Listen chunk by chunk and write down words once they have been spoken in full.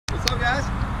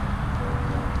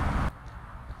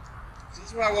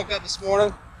This is where I woke up this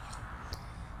morning.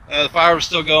 The fire was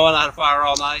still going. I had a fire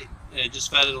all night and just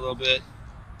fed it a little bit.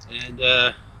 And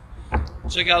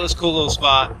check out this cool little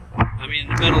spot. I mean,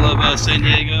 in the middle of San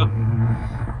Diego.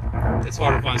 It's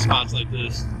hard to find spots like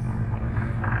this.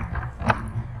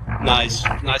 Nice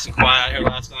and quiet out here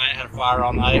last night. I had a fire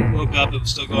all night. Woke up, it was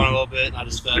still going a little bit, and I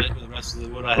just fed it with the rest of the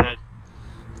wood I had.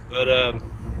 But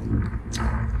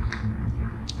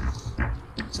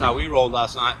that's how we rolled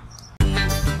last night.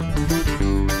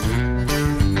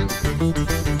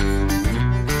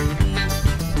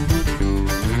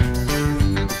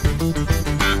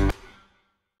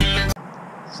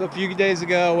 So a few days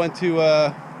ago, I went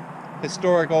to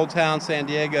historic Old Town San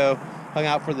Diego, hung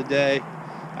out for the day.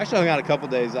 Actually, I hung out a couple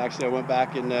days. Actually, I went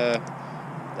back and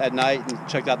at night and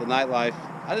checked out the nightlife.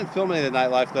 I didn't film any of the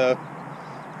nightlife though.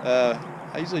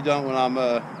 I usually don't when I'm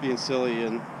being silly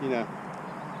and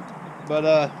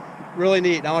But really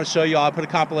neat. I want to show you all. I put a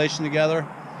compilation together,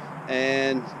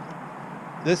 and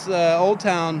this Old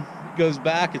Town goes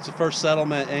back. It's the first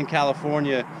settlement in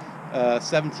California,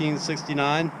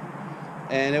 1769.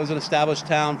 And it was an established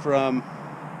town from,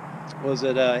 was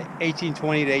it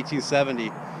 1820 to 1870,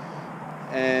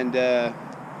 and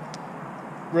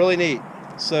really neat.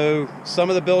 So some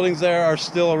of the buildings there are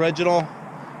still original,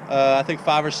 I think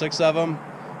 5 or 6 of them,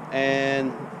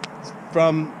 and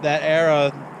from that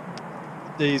era,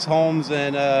 these homes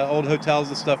and old hotels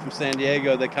and stuff from San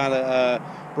Diego they kind of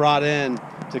brought in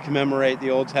to commemorate the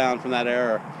Old Town from that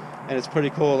era, and it's pretty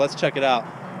cool. Let's check it out.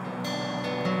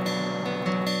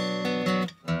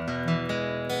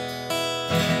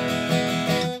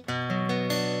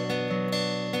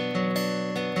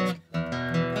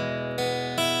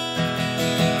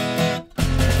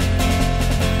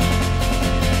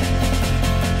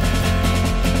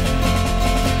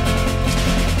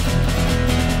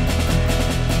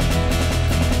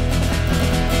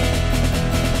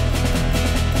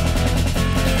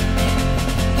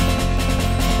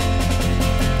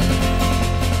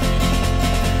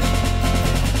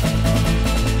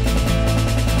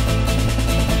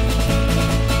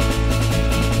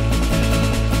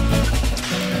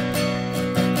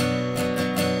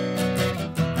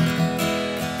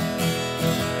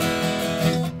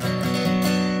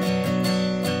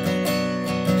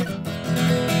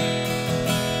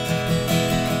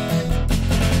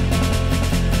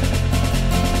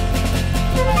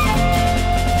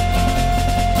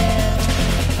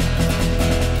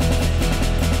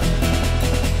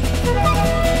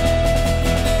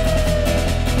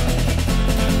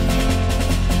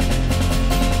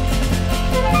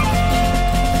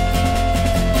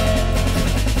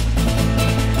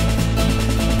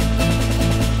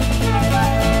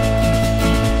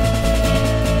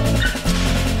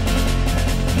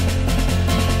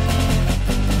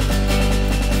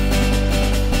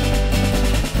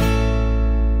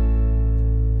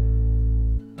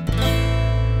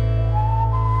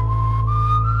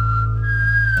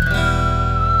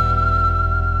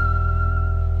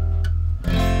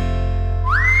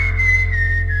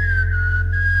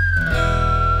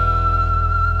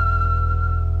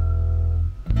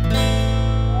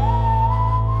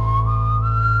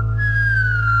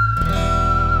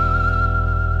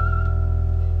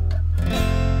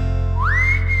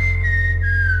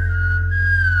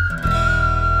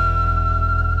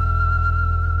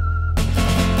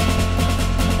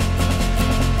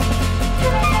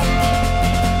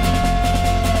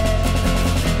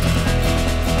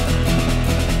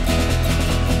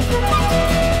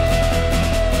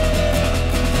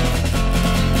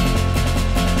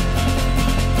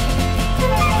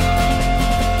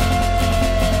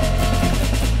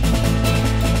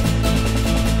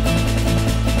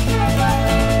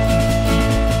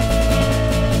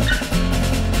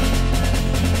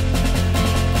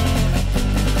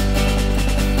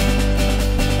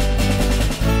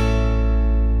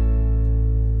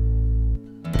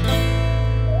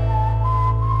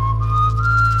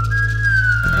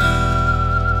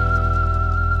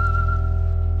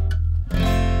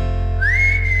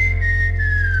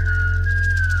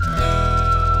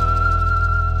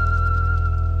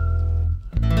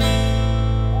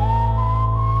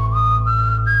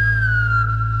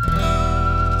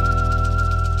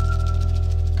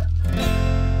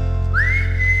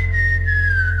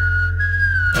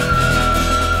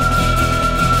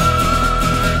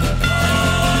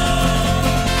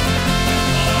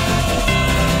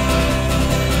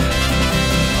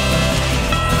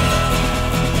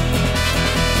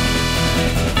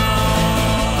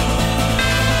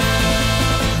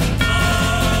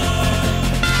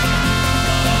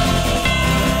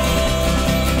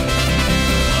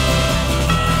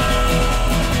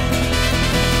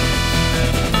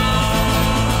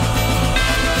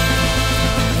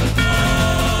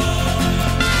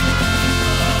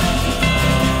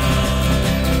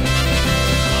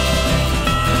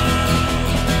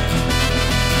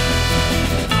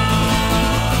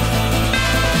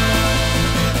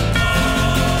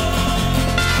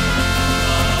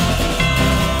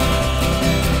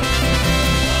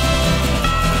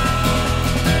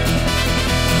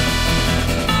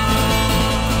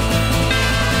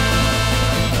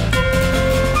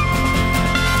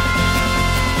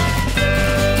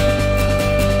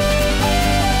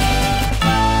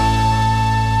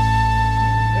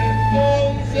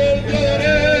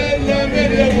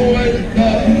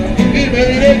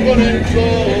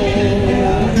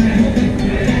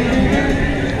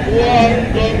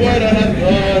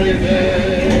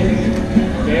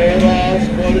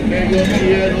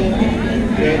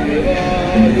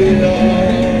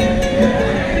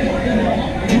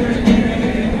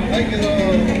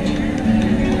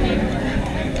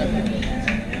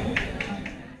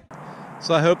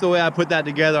 So I hope the way I put that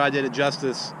together, I did it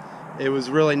justice. It was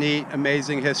really neat,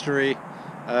 amazing history.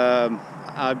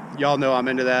 Y'all know I'm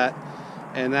into that.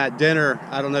 And that dinner,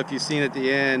 I don't know if you've seen at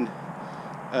the end,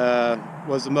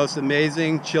 was the most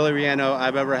amazing chili relleno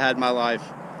I've ever had in my life.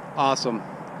 Awesome.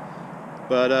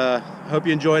 But hope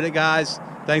you enjoyed it, guys.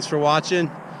 Thanks for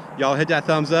watching. Y'all hit that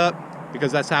thumbs up,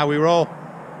 because that's how we roll.